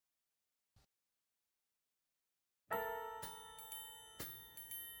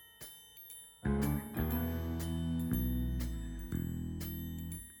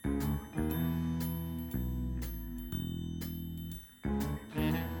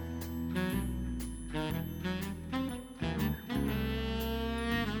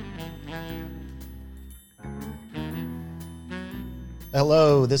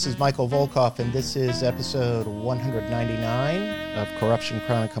Hello, this is Michael Volkov, and this is episode 199 of Corruption,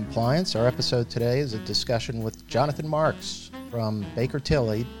 Crime, and Compliance. Our episode today is a discussion with Jonathan Marks from Baker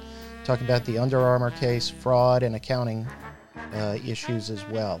Tilly, talking about the Under Armour case, fraud, and accounting issues as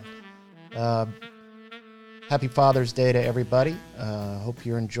well. Happy Father's Day to everybody. Hope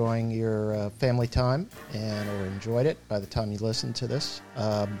you're enjoying your family time or enjoyed it by the time you listen to this.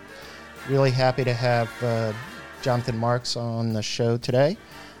 Really happy to have Jonathan Marks on the show today.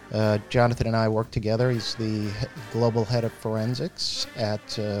 Jonathan and I work together. He's the global head of forensics at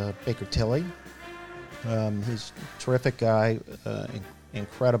Baker Tilly. He's a terrific guy,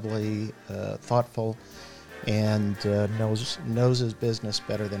 incredibly thoughtful, and knows his business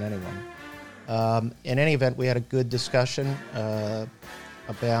better than anyone. In any event, we had a good discussion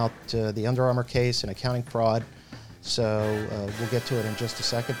about the Under Armour case and accounting fraud. So we'll get to it in just a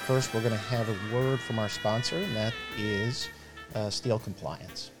second. First, we're going to have a word from our sponsor, and that is Steele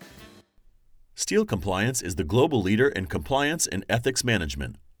Compliance. Steele Compliance is the global leader in compliance and ethics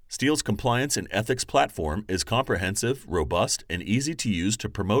management. Steele's compliance and ethics platform is comprehensive, robust, and easy to use to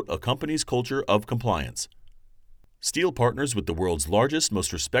promote a company's culture of compliance. Steele partners with the world's largest,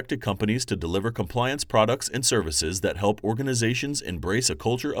 most respected companies to deliver compliance products and services that help organizations embrace a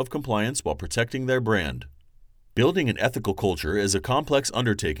culture of compliance while protecting their brand. Building an ethical culture is a complex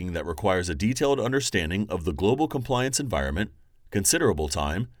undertaking that requires a detailed understanding of the global compliance environment, considerable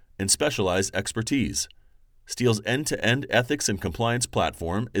time, and specialized expertise. Steele's end-to-end ethics and compliance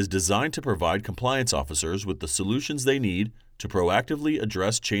platform is designed to provide compliance officers with the solutions they need to proactively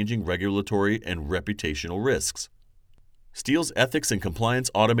address changing regulatory and reputational risks. Steele's ethics and compliance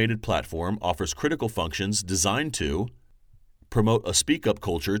automated platform offers critical functions designed to promote a speak-up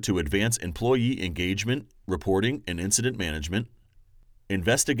culture to advance employee engagement, reporting, and incident management,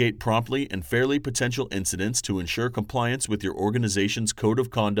 investigate promptly and fairly potential incidents to ensure compliance with your organization's code of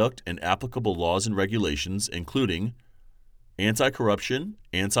conduct and applicable laws and regulations, including anti-corruption,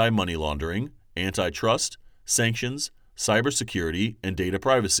 anti-money laundering, antitrust, sanctions, cybersecurity, and data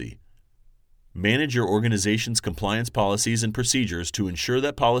privacy. Manage your organization's compliance policies and procedures to ensure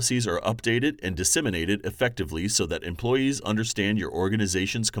that policies are updated and disseminated effectively so that employees understand your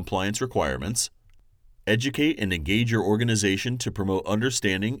organization's compliance requirements. Educate and engage your organization to promote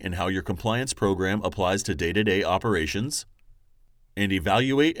understanding and how your compliance program applies to day-to-day operations. And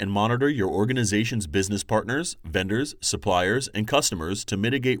evaluate and monitor your organization's business partners, vendors, suppliers, and customers to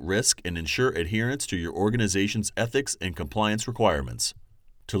mitigate risk and ensure adherence to your organization's ethics and compliance requirements.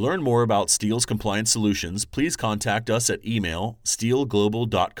 To learn more about Steele's compliance solutions, please contact us at email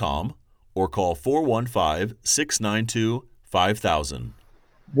steeleglobal.com or call 415-692-5000.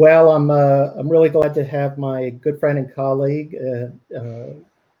 Well, I'm really glad to have my good friend and colleague,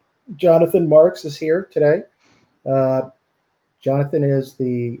 Jonathan Marks, is here today. Jonathan is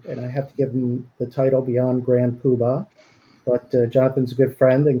and I have to give him the title beyond Grand Poobah, but Jonathan's a good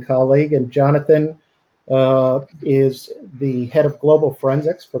friend and colleague, and Jonathan is the head of global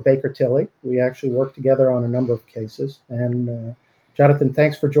forensics for Baker Tilly. We actually work together on a number of cases. And Jonathan,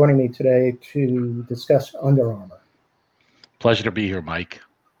 thanks for joining me today to discuss Under Armour. Pleasure to be here, Mike.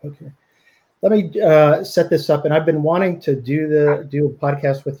 Okay. Let me set this up. And I've been wanting to do a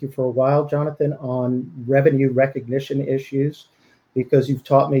podcast with you for a while, Jonathan, on revenue recognition issues, because you've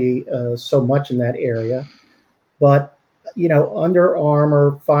taught me so much in that area. But Under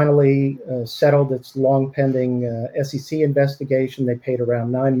Armour finally settled its long-pending SEC investigation. They paid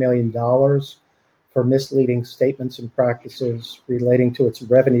around $9 million for misleading statements and practices relating to its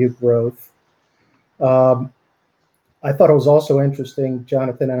revenue growth. I thought it was also interesting,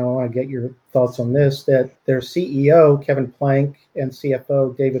 Jonathan, and I want to get your thoughts on this, that their CEO, Kevin Plank, and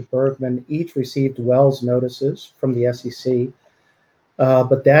CFO, David Bergman, each received Wells notices from the SEC.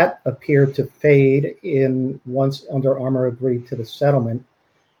 But that appeared to fade once Under Armour agreed to the settlement.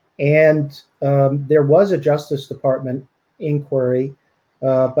 And there was a Justice Department inquiry,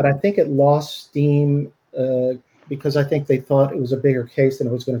 but I think it lost steam because I think they thought it was a bigger case than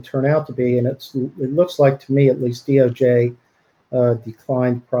it was going to turn out to be. And it looks like, to me at least, DOJ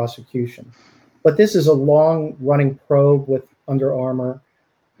declined prosecution. But this is a long-running probe with Under Armour.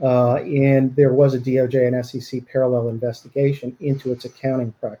 And there was a DOJ and SEC parallel investigation into its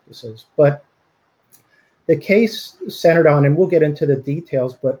accounting practices. But the case centered on, and we'll get into the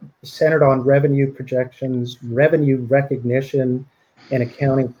details, but centered on revenue projections, revenue recognition, and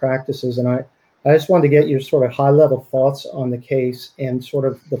accounting practices. And I just wanted to get your sort of high-level thoughts on the case and sort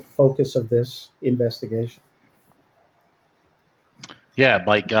of the focus of this investigation. Yeah,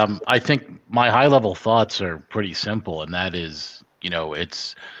 Mike, I think my high-level thoughts are pretty simple, and that is,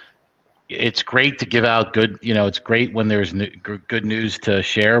 it's great to give out good, it's great when there's good news to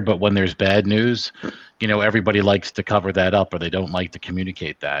share, but when there's bad news, everybody likes to cover that up or they don't like to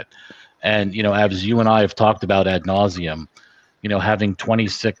communicate that. And, as you and I have talked about ad nauseum, having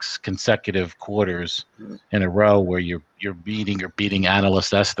 26 consecutive quarters in a row where you're beating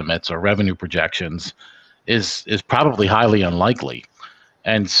analyst estimates or revenue projections is probably highly unlikely.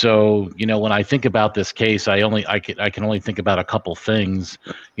 And so, when I think about this case, I can only think about a couple things,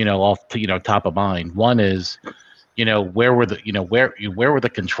 off top of mind. One is, where were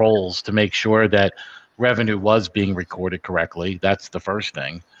the controls to make sure that revenue was being recorded correctly? That's the first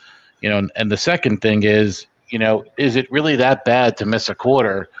thing. And the second thing is, is it really that bad to miss a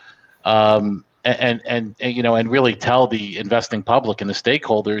quarter, and really tell the investing public and the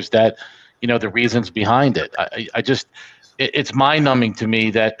stakeholders that, the reasons behind it. It's mind-numbing to me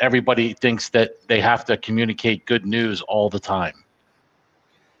that everybody thinks that they have to communicate good news all the time.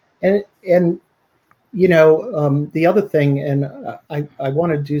 And the other thing, and I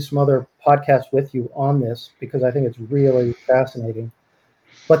want to do some other podcasts with you on this because I think it's really fascinating.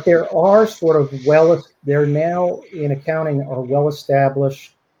 But there are there now in accounting are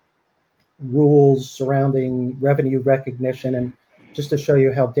well-established rules surrounding revenue recognition. And just to show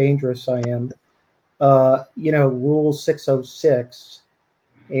you how dangerous I am, Rule 606,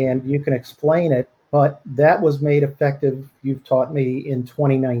 and you can explain it, but that was made effective, you've taught me, in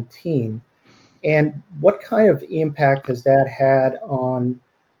 2019. And what kind of impact has that had on,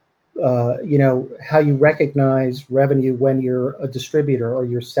 how you recognize revenue when you're a distributor or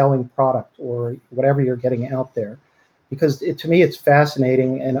you're selling product or whatever you're getting out there? Because to me, it's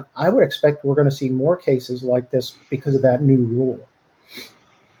fascinating, and I would expect we're going to see more cases like this because of that new rule.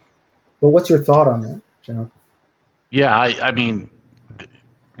 But what's your thought on that, John? Yeah, I mean,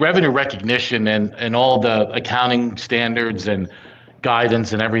 revenue recognition and all the accounting standards and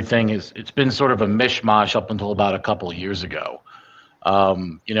guidance and everything it's been sort of a mishmash up until about a couple of years ago.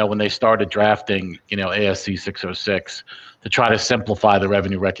 When they started drafting, ASC 606 to try to simplify the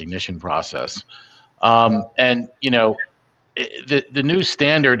revenue recognition process. The new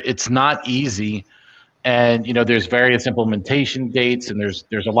standard, it's not easy. And, there's various implementation dates and there's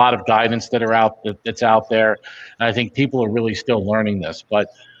a lot of guidance that's out there. And I think people are really still learning this. But,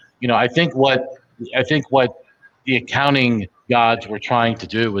 I think what the accounting gods were trying to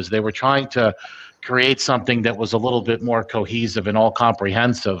do is they were trying to create something that was a little bit more cohesive and all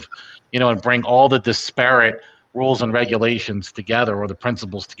comprehensive, and bring all the disparate rules and regulations together, or the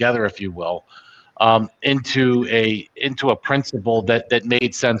principles together, if you will, into a principle that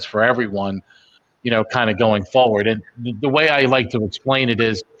made sense for everyone, kind of going forward. And the way I like to explain it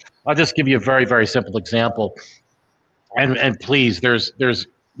is, I'll just give you a very, very simple example. And please, there's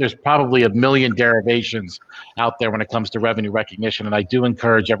probably a million derivations out there when it comes to revenue recognition. And I do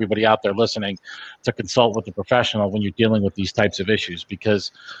encourage everybody out there listening to consult with a professional when you're dealing with these types of issues,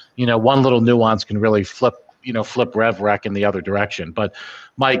 because, one little nuance can really flip rev rec in the other direction. But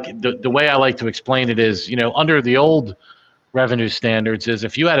Mike, the way I like to explain it is, under the old revenue standards is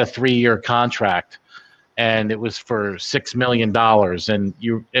if you had a 3-year contract and it was for $6 million and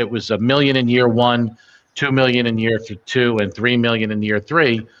it was $1 million in year one, $2 million in year two, and $3 million in year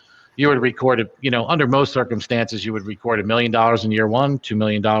three, you would record it, under most circumstances, you would record $1 million in year one, $2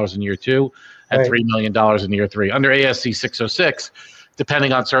 million in year two, and $3 million in year three. Under ASC 606,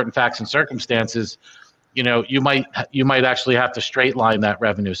 depending on certain facts and circumstances, you might actually have to straight line that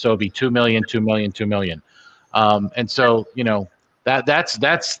revenue. So it'd be $2 million, $2 million, $2 million. And so,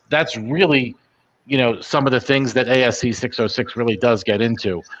 that's really, some of the things that ASC 606 really does get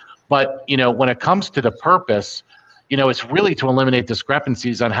into. But, when it comes to the purpose, it's really to eliminate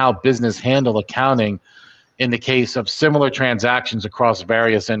discrepancies on how business handle accounting in the case of similar transactions across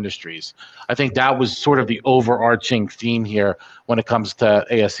various industries. I think that was sort of the overarching theme here when it comes to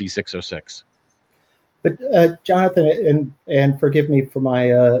ASC 606. But Jonathan, and forgive me for my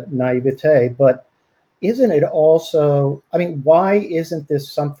naivete, but isn't it also, why isn't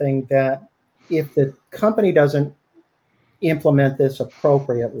this something that if the company doesn't implement this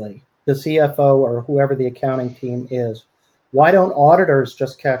appropriately, the CFO or whoever the accounting team is, why don't auditors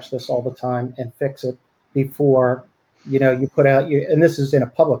just catch this all the time and fix it before, you put out, and this is in a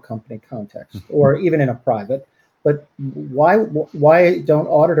public company context or even in a private, but why don't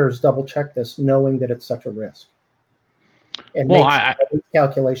auditors double check this knowing that it's such a risk? And make sure that these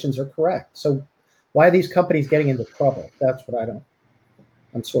calculations are correct. So why are these companies getting into trouble? That's what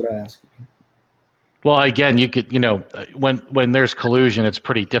I'm sort of asking. Well, again, you could, when there's collusion, it's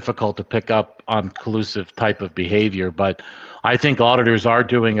pretty difficult to pick up on collusive type of behavior. But I think auditors are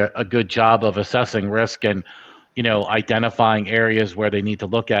doing a good job of assessing risk and, identifying areas where they need to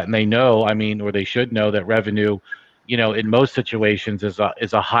look at, and they know, or they should know that revenue, in most situations is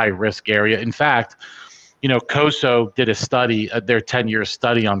a high risk area. In fact, COSO did a study, their 10-year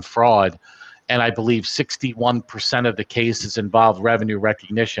study on fraud, and I believe 61% of the cases involve revenue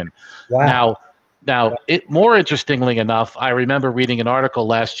recognition. Wow. Now, more interestingly enough, I remember reading an article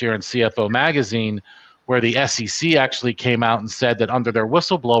last year in CFO Magazine where the SEC actually came out and said that under their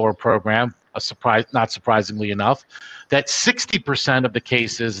whistleblower program, not surprisingly enough, that 60% of the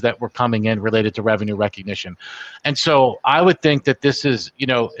cases that were coming in related to revenue recognition. And so I would think that this is,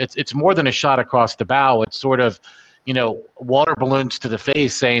 it's more than a shot across the bow. It's sort of, water balloons to the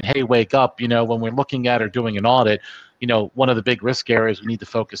face saying, hey, wake up, when we're looking at or doing an audit, one of the big risk areas we need to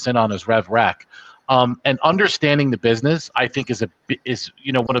focus in on is rev rec. And understanding the business, I think, is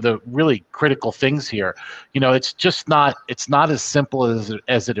one of the really critical things here. It's not as simple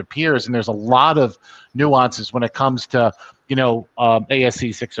as it appears, and there's a lot of nuances when it comes to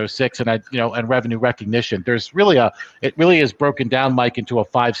ASC 606 and revenue recognition. It really is broken down, Mike, into a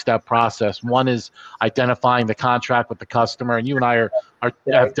 5-step process. One is identifying the contract with the customer, and you and I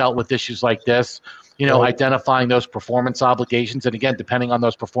have dealt with issues like this. Identifying those performance obligations, and again, depending on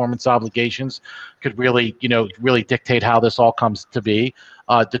those performance obligations, could really dictate how this all comes to be.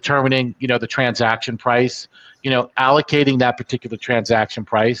 Determining, the transaction price, allocating that particular transaction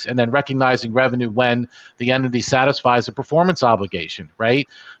price, and then recognizing revenue when the entity satisfies a performance obligation, right?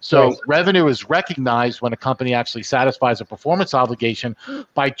 So right. Revenue is recognized when a company actually satisfies a performance obligation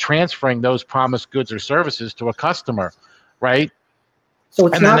by transferring those promised goods or services to a customer, right? So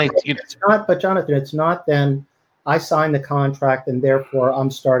it's not, but Jonathan, it's not then I sign the contract and therefore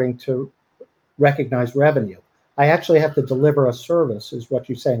I'm starting to recognize revenue. I actually have to deliver a service, is what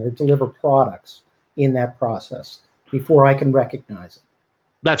you're saying, or deliver products in that process before I can recognize it.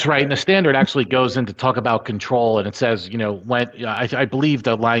 That's right. And the standard actually goes in to talk about control, and it says, when I believe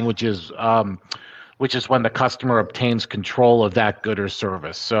the language is, which is when the customer obtains control of that good or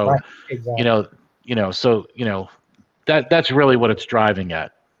service. So, right, exactly. That's really what it's driving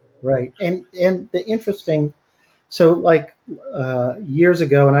at. Right. And the interesting, so like years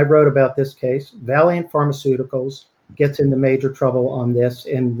ago, and I wrote about this case, Valiant Pharmaceuticals gets into major trouble on this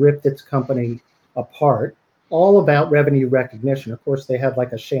and ripped its company apart, all about revenue recognition. Of course, they had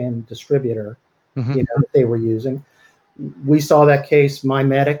like a sham distributor, that they were using. We saw that case,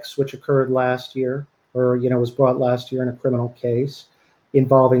 MiMedx, which occurred last year, or, was brought last year in a criminal case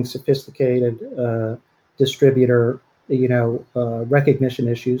involving sophisticated distributor recognition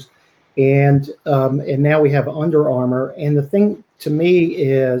issues, and now we have Under Armour. And the thing to me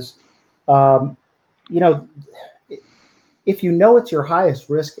is, if it's your highest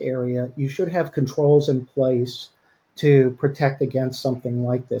risk area, you should have controls in place to protect against something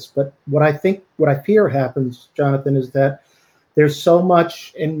like this. But what I fear happens, Jonathan, is that there's so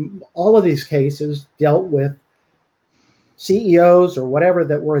much in all of these cases dealt with CEOs or whatever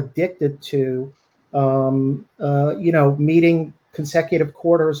that were addicted to meeting consecutive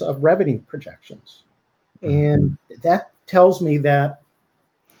quarters of revenue projections. And that tells me that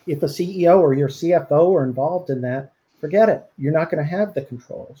if a CEO or your CFO are involved in that, forget it. You're not going to have the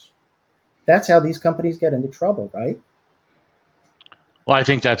controls. That's how these companies get into trouble, right? Well, I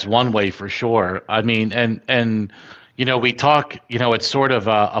think that's one way for sure. I mean, and we talk, it's sort of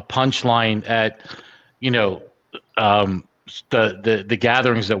a punchline at, the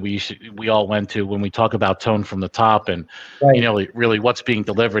gatherings that we all went to when we talk about tone from the top, and right. Really what's being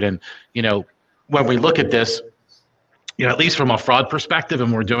delivered. And when we look at this, at least from a fraud perspective,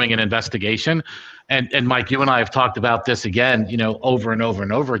 and we're doing an investigation, and Mike, you and I have talked about this again, over and over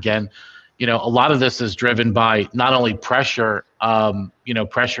and over again. A lot of this is driven by not only pressure,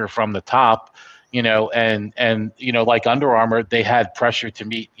 pressure from the top, and like Under Armour, they had pressure to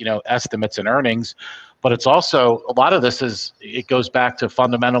meet, estimates and earnings. But it's also, a lot of this it goes back to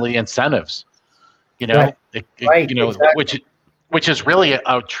fundamentally incentives, right. Exactly. which is really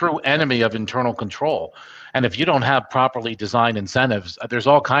a true enemy of internal control. And if you don't have properly designed incentives, there's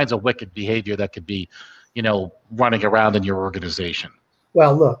all kinds of wicked behavior that could be, running around in your organization.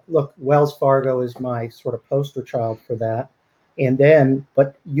 Well, look, Wells Fargo is my sort of poster child for that. And then,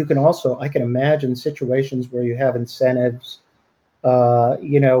 but you can also, I can imagine situations where you have incentives,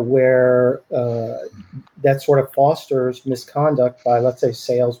 where that sort of fosters misconduct by, let's say,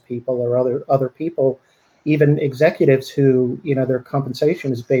 salespeople or other people, even executives who, their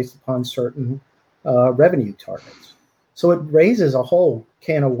compensation is based upon certain revenue targets. So it raises a whole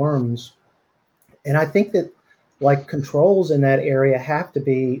can of worms. And I think that like controls in that area have to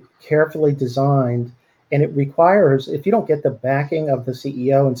be carefully designed And it requires, if you don't get the backing of the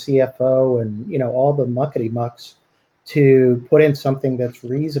CEO and CFO and, all the muckety mucks to put in something that's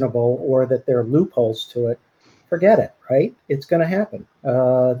reasonable, or that there are loopholes to it, forget it, right? It's going to happen.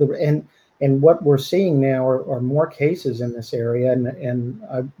 And what we're seeing now are more cases in this area, and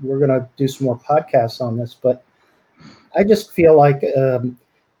we're going to do some more podcasts on this, but I just feel like,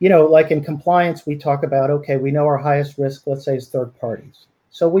 like in compliance, we talk about, okay, we know our highest risk, let's say, is third parties.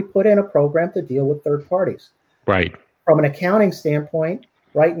 So we put in a program to deal with third parties. Right. From an accounting standpoint,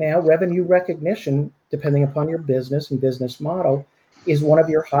 right now, revenue recognition, depending upon your business and business model, is one of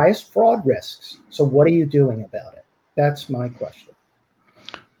your highest fraud risks. So what are you doing about it? That's my question.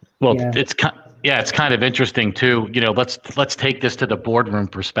 Well, it's kind of interesting too. Let's take this to the boardroom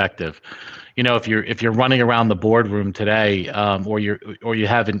perspective. If you're running around the boardroom today, or you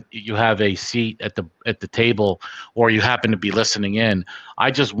have a seat at the table, or you happen to be listening in, I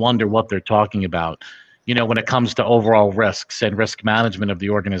just wonder what they're talking about. When it comes to overall risks and risk management of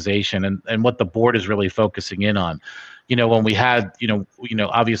the organization, and what the board is really focusing in on. When we had,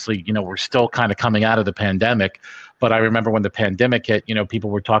 obviously, we're still kind of coming out of the pandemic, but I remember when the pandemic hit, people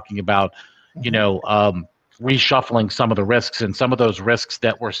were talking about, reshuffling some of the risks, and some of those risks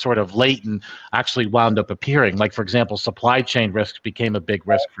that were sort of latent actually wound up appearing. Like, for example, supply chain risks became a big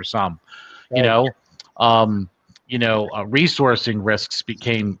risk for some, resourcing risks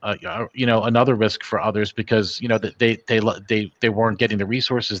became, another risk for others, because, they weren't getting the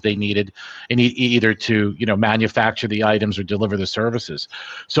resources they needed either to, manufacture the items or deliver the services.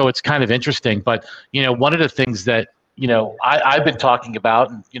 So it's kind of interesting. But, one of the things that, I've been talking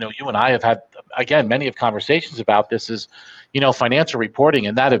about, and, you and I have had, again, many of conversations about this, is, financial reporting,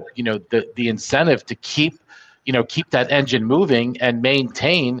 and that, the incentive to keep that engine moving and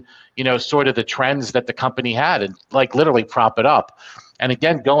maintain, sort of the trends that the company had, and like literally prop it up. And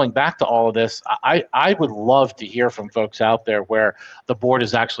again, going back to all of this, I would love to hear from folks out there where the board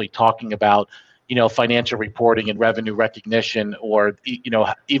is actually talking about, financial reporting and revenue recognition, or,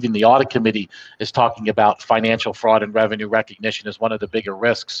 even the audit committee is talking about financial fraud and revenue recognition as one of the bigger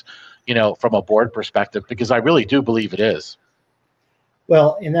risks, from a board perspective, because I really do believe it is.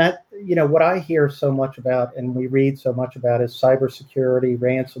 Well, in that, what I hear so much about, and we read so much about, is cybersecurity,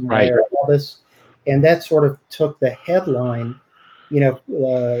 ransomware, right. All this, and that sort of took the headline,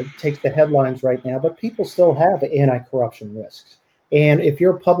 takes the headlines right now, but people still have anti-corruption risks. And if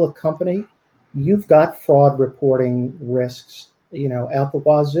you're a public company, you've got fraud reporting risks, out the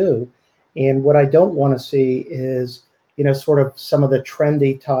wazoo. And what I don't want to see is, sort of some of the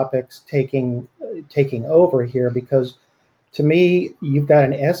trendy topics taking over here, because to me, you've got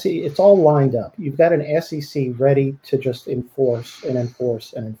an SEC, it's all lined up. You've got an SEC ready to just enforce and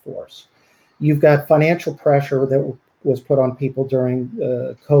enforce and enforce. You've got financial pressure that was put on people during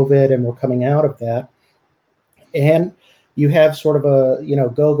COVID, and we're coming out of that. And you have sort of a,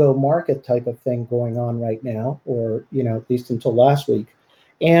 go-go market type of thing going on right now, or, at least until last week.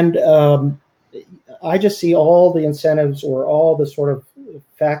 And I just see all the incentives, or all the sort of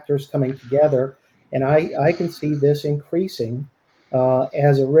factors coming together. And I can see this increasing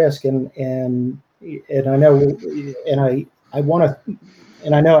as a risk, and I know, and I want to,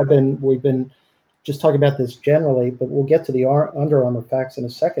 and I know we've been just talking about this generally, but we'll get to the Under Armour facts in a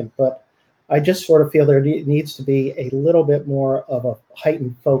second. But I just sort of feel there needs to be a little bit more of a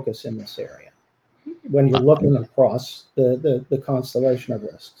heightened focus in this area when you're looking across the constellation of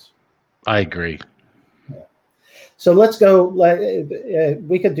risks. I agree. So let's go.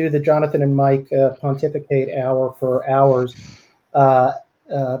 We could do the Jonathan and Mike pontificate hour for hours, but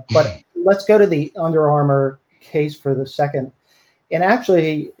let's go to the Under Armour case for the second. And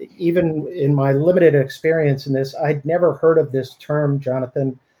actually, even in my limited experience in this, I'd never heard of this term,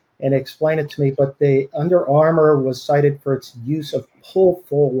 Jonathan, and explain it to me. But the Under Armour was cited for its use of pull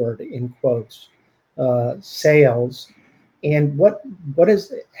forward, in quotes, sales. And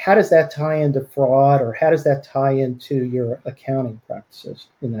how does that tie into fraud, or how does that tie into your accounting practices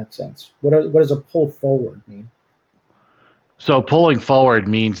in that sense? What does a pull forward mean? So pulling forward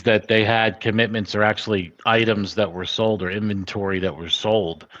means that they had commitments, or actually items that were sold, or inventory that were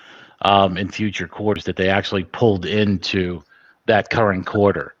sold in future quarters, that they actually pulled into that current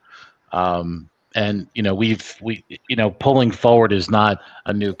quarter. And pulling forward is not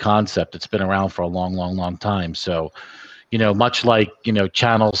a new concept. It's been around for a long, long, long time. So, much like,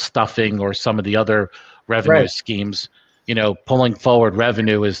 channel stuffing or some of the other revenue schemes, pulling forward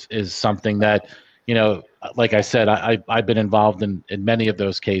revenue is something that, like I said, I've been involved in many of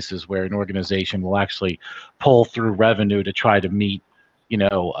those cases where an organization will actually pull through revenue to try to meet,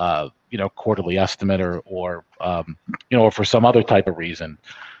 quarterly estimate, or for some other type of reason.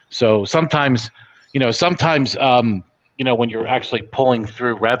 So sometimes, sometimes, when you're actually pulling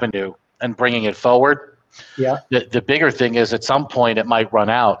through revenue and bringing it forward, Yeah. the bigger thing is at some point it might run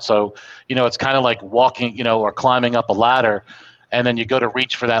out. So, it's kind of like walking, or climbing up a ladder, and then you go to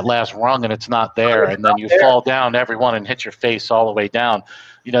reach for that last rung and it's not there. And then you fall down everyone and hit your face all the way down.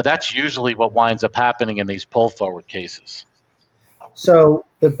 That's usually what winds up happening in these pull forward cases. So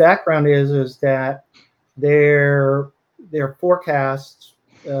the background is that their forecasts,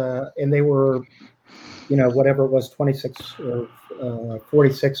 and they were, whatever it was, 26 or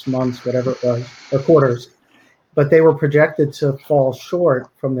 46 months, whatever it was, or quarters, but they were projected to fall short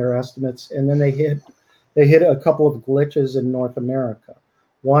from their estimates, and then they hit a couple of glitches in North America.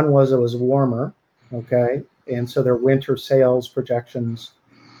 One was it was warmer, okay, and so their winter sales projections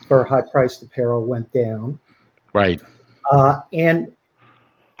for high-priced apparel went down. Right. And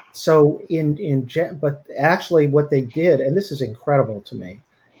so but actually what they did, and this is incredible to me,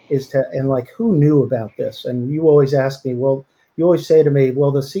 who knew about this? And you always ask me, well, you always say to me,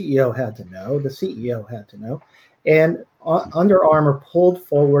 well, the CEO had to know. The CEO had to know. And Under Armour pulled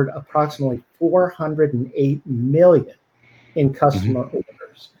forward approximately 408 million in customer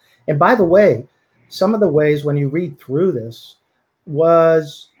orders. And by the way, some of the ways when you read through this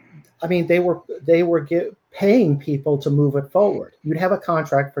was, they were paying people to move it forward. You'd have a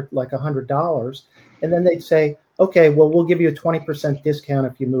contract for like $100, and then they'd say, okay, well, we'll give you a 20%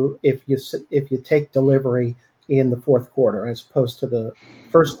 discount if you take delivery in the fourth quarter as opposed to the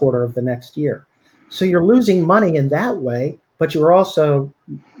first quarter of the next year. So you're losing money in that way, but you're also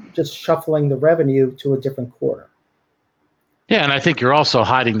just shuffling the revenue to a different quarter. Yeah, and I think you're also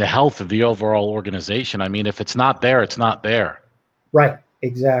hiding the health of the overall organization. If it's not there, it's not there. Right,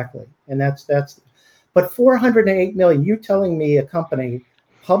 exactly. And that's but 408 million, you telling me a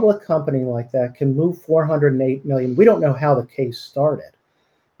public company like that can move 408 million. We don't know how the case started,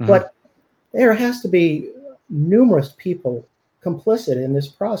 but there has to be numerous people complicit in this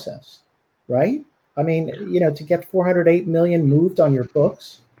process, right? To get 408 million moved on your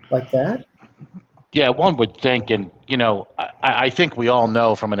books like that. Yeah, one would think, and I think we all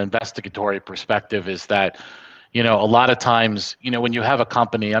know from an investigatory perspective is that, a lot of times, when you have a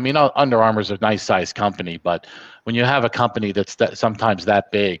company, Under Armour is a nice sized company, but when you have a company that's sometimes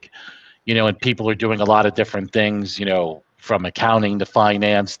that big, and people are doing a lot of different things, from accounting to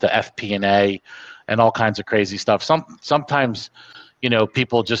finance to FP&A and all kinds of crazy stuff. Sometimes,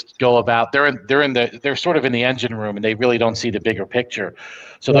 people just go about, they're sort of in the engine room and they really don't see the bigger picture.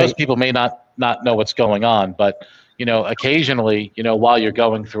 So those people may not know what's going on, but occasionally, while you're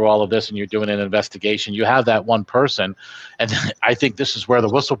going through all of this and you're doing an investigation, you have that one person. And I think this is where the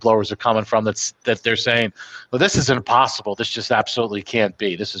whistleblowers are coming from, that they're saying, well, this is impossible. This just absolutely can't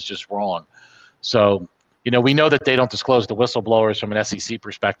be. This is just wrong. So, we know that they don't disclose the whistleblowers from an SEC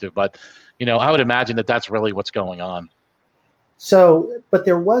perspective, but, I would imagine that that's really what's going on. So, but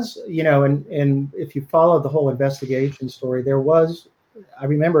there was, and if you follow the whole investigation story, I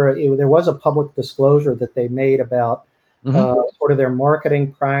remember there was a public disclosure that they made about sort of their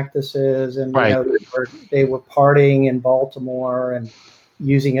marketing practices, and they were partying in Baltimore and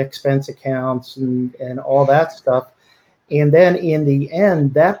using expense accounts and all that stuff. And then in the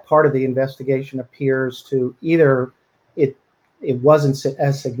end, that part of the investigation appears to either it wasn't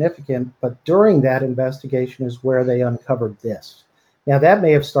as significant, but during that investigation is where they uncovered this. Now that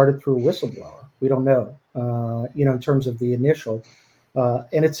may have started through a whistleblower. We don't know, in terms of the initial.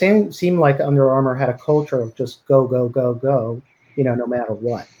 And it seemed like Under Armour had a culture of just go, go, go, go, no matter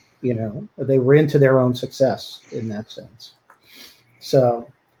what. They were into their own success in that sense. So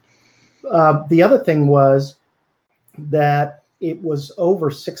the other thing was that it was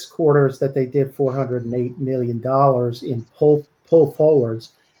over 6 quarters that they did $408 million in pull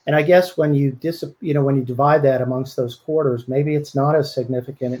forwards. And I guess when you divide that amongst those quarters, maybe it's not as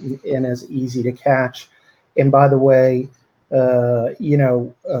significant and as easy to catch. And by the way,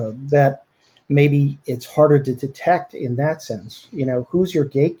 that maybe it's harder to detect in that sense. Who's your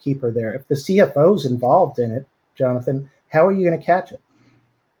gatekeeper there? If the CFO's involved in it, Jonathan, how are you going to catch it?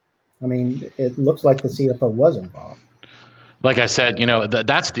 It looks like the CFO was involved. Like I said,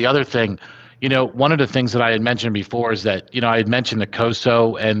 that's the other thing. One of the things that I had mentioned before is that, I had mentioned the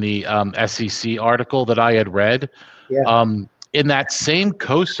COSO and the SEC article that I had read. Yeah. In that same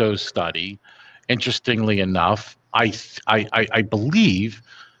COSO study, interestingly enough, I believe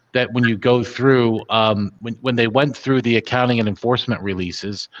that when you go through, when they went through the accounting and enforcement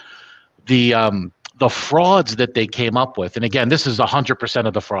releases, the frauds that they came up with, and again, this is 100%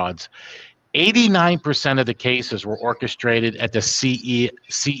 of the frauds, 89% of the cases were orchestrated at the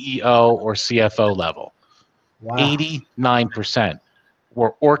CEO or CFO level. Wow. 89%.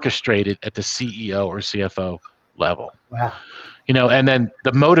 were orchestrated at the CEO or CFO level. Wow. And then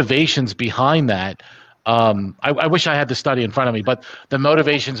the motivations behind that, I wish I had the study in front of me, but the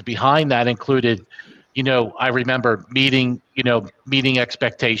motivations behind that included, I remember meeting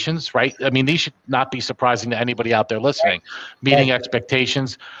expectations, right? I mean, these should not be surprising to anybody out there listening. Meeting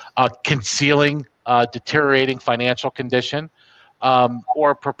expectations, concealing deteriorating financial condition,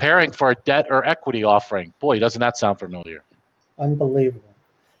 or preparing for a debt or equity offering. Boy, doesn't that sound familiar? Unbelievable.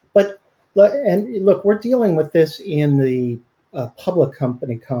 And look, we're dealing with this in the public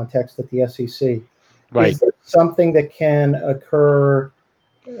company context at the SEC. Right. Is there something that can occur,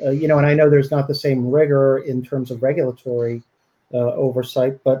 and I know there's not the same rigor in terms of regulatory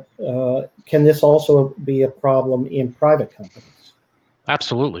oversight, but can this also be a problem in private companies?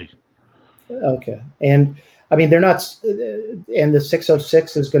 Absolutely. Okay. And I mean, they're not, and the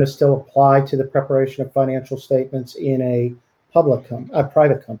 606 is going to still apply to the preparation of financial statements in a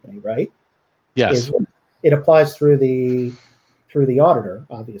private company, right? Yes. It applies through the auditor,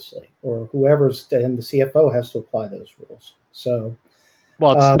 obviously, or and the CFO has to apply those rules. So,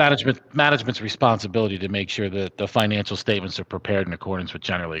 well, it's management's responsibility to make sure that the financial statements are prepared in accordance with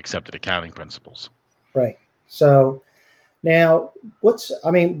generally accepted accounting principles. Right. So now,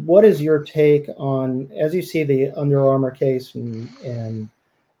 what is your take on, as you see the Under Armour case, and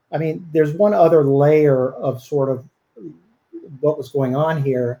I mean, there's one other layer of sort of what was going on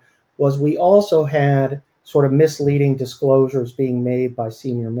here was we also had sort of misleading disclosures being made by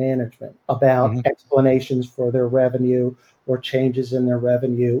senior management about explanations for their revenue or changes in their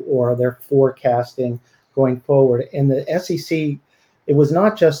revenue or their forecasting going forward. And the SEC, it was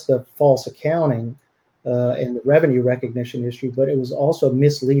not just the false accounting and the revenue recognition issue, but it was also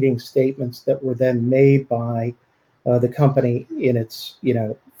misleading statements that were then made by the company in its,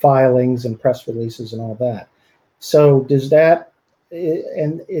 filings and press releases and all that. So is that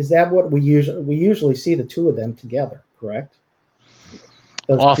what we usually see the two of them together, correct?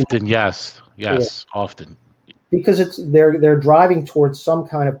 Often, yes, yeah. Often. Because they're driving towards some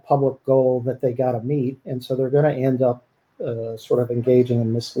kind of public goal that they got to meet, and so they're going to end up sort of engaging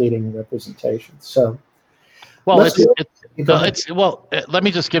in misleading representations. So, let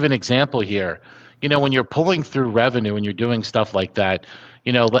me just give an example here. When you're pulling through revenue and you're doing stuff like that,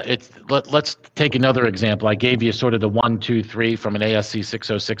 let's take another example. I gave you sort of the 1, 2, 3 from an ASC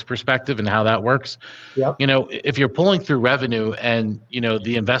 606 perspective and how that works. Yep. If you're pulling through revenue and,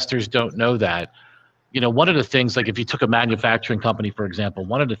 the investors don't know that, one of the things, like if you took a manufacturing company, for example,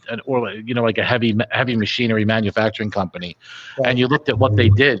 like a heavy machinery manufacturing company, right, and you looked at what they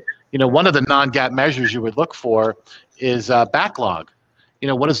did, one of the non-GAAP measures you would look for is backlog.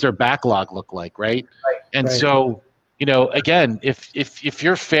 What does their backlog look like, right? And so, again, if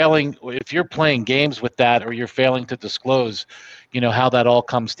you're failing, if you're playing games with that, or you're failing to disclose, how that all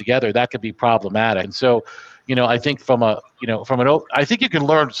comes together, that could be problematic. And so, I think I think you can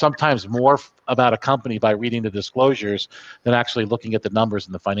learn sometimes more about a company by reading the disclosures than actually looking at the numbers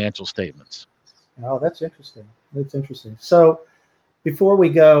in the financial statements. Oh, that's interesting. So before we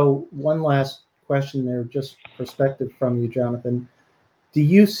go, one last question there, just perspective from you, Jonathan. Do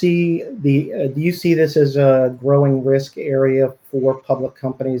you see this as a growing risk area for public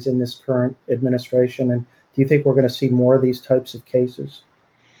companies in this current administration? And do you think we're going to see more of these types of cases?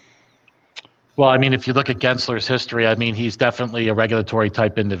 Well, I mean, if you look at Gensler's history, I mean, he's definitely a regulatory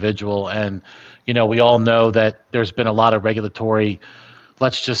type individual. And, we all know that there's been a lot of regulatory,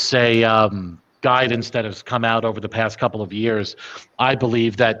 let's just say, guidance that has come out over the past couple of years. I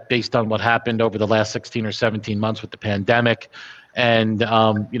believe that based on what happened over the last 16 or 17 months with the pandemic and,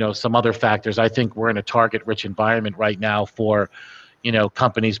 some other factors, I think we're in a target-rich environment right now for,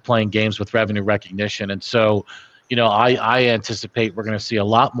 companies playing games with revenue recognition. And so, I anticipate we're going to see a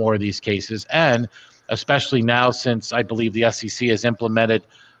lot more of these cases, and especially now since I believe the SEC has implemented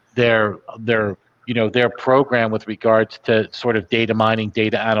their program with regards to sort of data mining,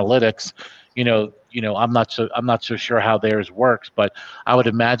 data analytics. I'm not so sure how theirs works, but I would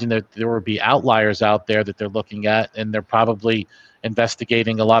imagine that there will be outliers out there that they're looking at, and they're probably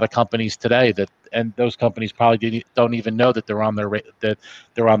investigating a lot of companies today and those companies probably don't even know that they're on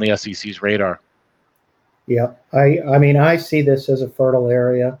the SEC's radar. Yeah, I mean, I see this as a fertile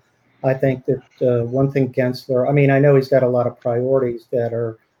area. I think that one thing Gensler, I mean, I know he's got a lot of priorities that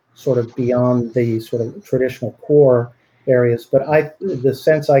are sort of beyond the sort of traditional core areas, but the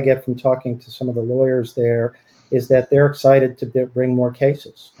sense I get from talking to some of the lawyers there is that they're excited to bring more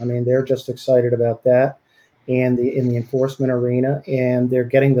cases. I mean, they're just excited about that and in the enforcement arena, and they're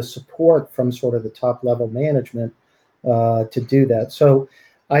getting the support from sort of the top level management to do that. So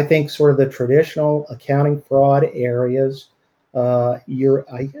I think sort of the traditional accounting fraud areas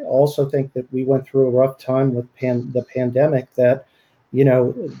I also think that we went through a rough time with the pandemic. That,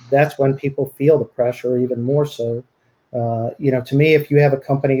 that's when people feel the pressure even more so. To me, if you have a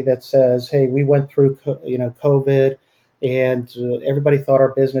company that says, "Hey, we went through, COVID, and everybody thought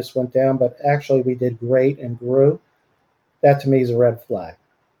our business went down, but actually we did great and grew," that to me is a red flag.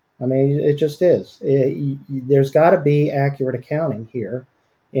 I mean, it just is. There's got to be accurate accounting here,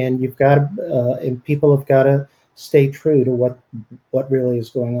 and and people have got to stay true to what really is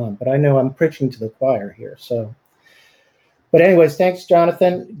going on. But I know I'm preaching to the choir here. So, but anyways, thanks,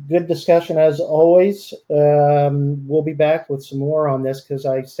 Jonathan. Good discussion as always. We'll be back with some more on this because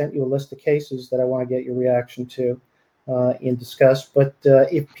I sent you a list of cases that I want to get your reaction to and discuss. But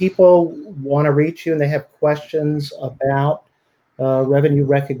if people want to reach you and they have questions about revenue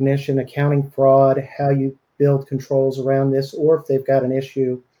recognition, accounting fraud, how you build controls around this, or if they've got an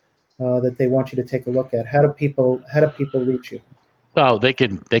issue that they want you to take a look at, how do people reach you? Oh, they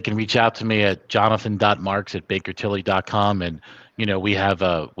can reach out to me at jonathan.marks@bakertilly.com, and we have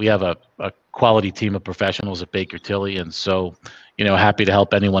a quality team of professionals at Baker Tilly, and so happy to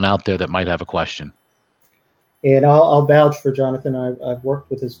help anyone out there that might have a question. And I'll vouch for Jonathan. I've worked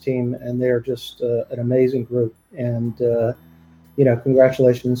with his team, and they're just an amazing group. And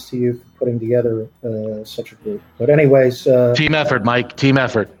congratulations to you for putting together such a group. But anyways, team effort, Mike. Team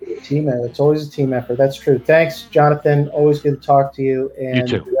effort. It's always a team effort. That's true. Thanks, Jonathan. Always good to talk to you. And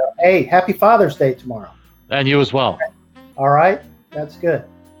you too. Hey, happy Father's Day tomorrow. And you as well. All right. That's good.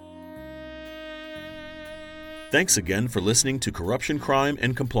 Thanks again for listening to Corruption, Crime,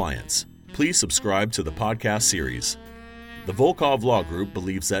 and Compliance. Please subscribe to the podcast series. The Volkov Law Group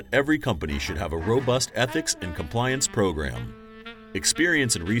believes that every company should have a robust ethics and compliance program.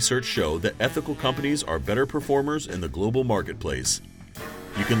 Experience and research show that ethical companies are better performers in the global marketplace.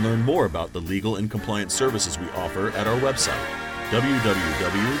 You can learn more about the legal and compliance services we offer at our website,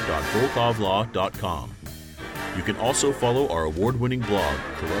 www.volkovlaw.com. You can also follow our award-winning blog,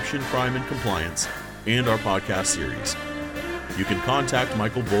 Corruption, Crime, and Compliance, and our podcast series. You can contact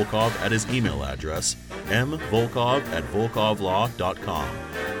Michael Volkov at his email address, mvolkov@volkovlaw.com.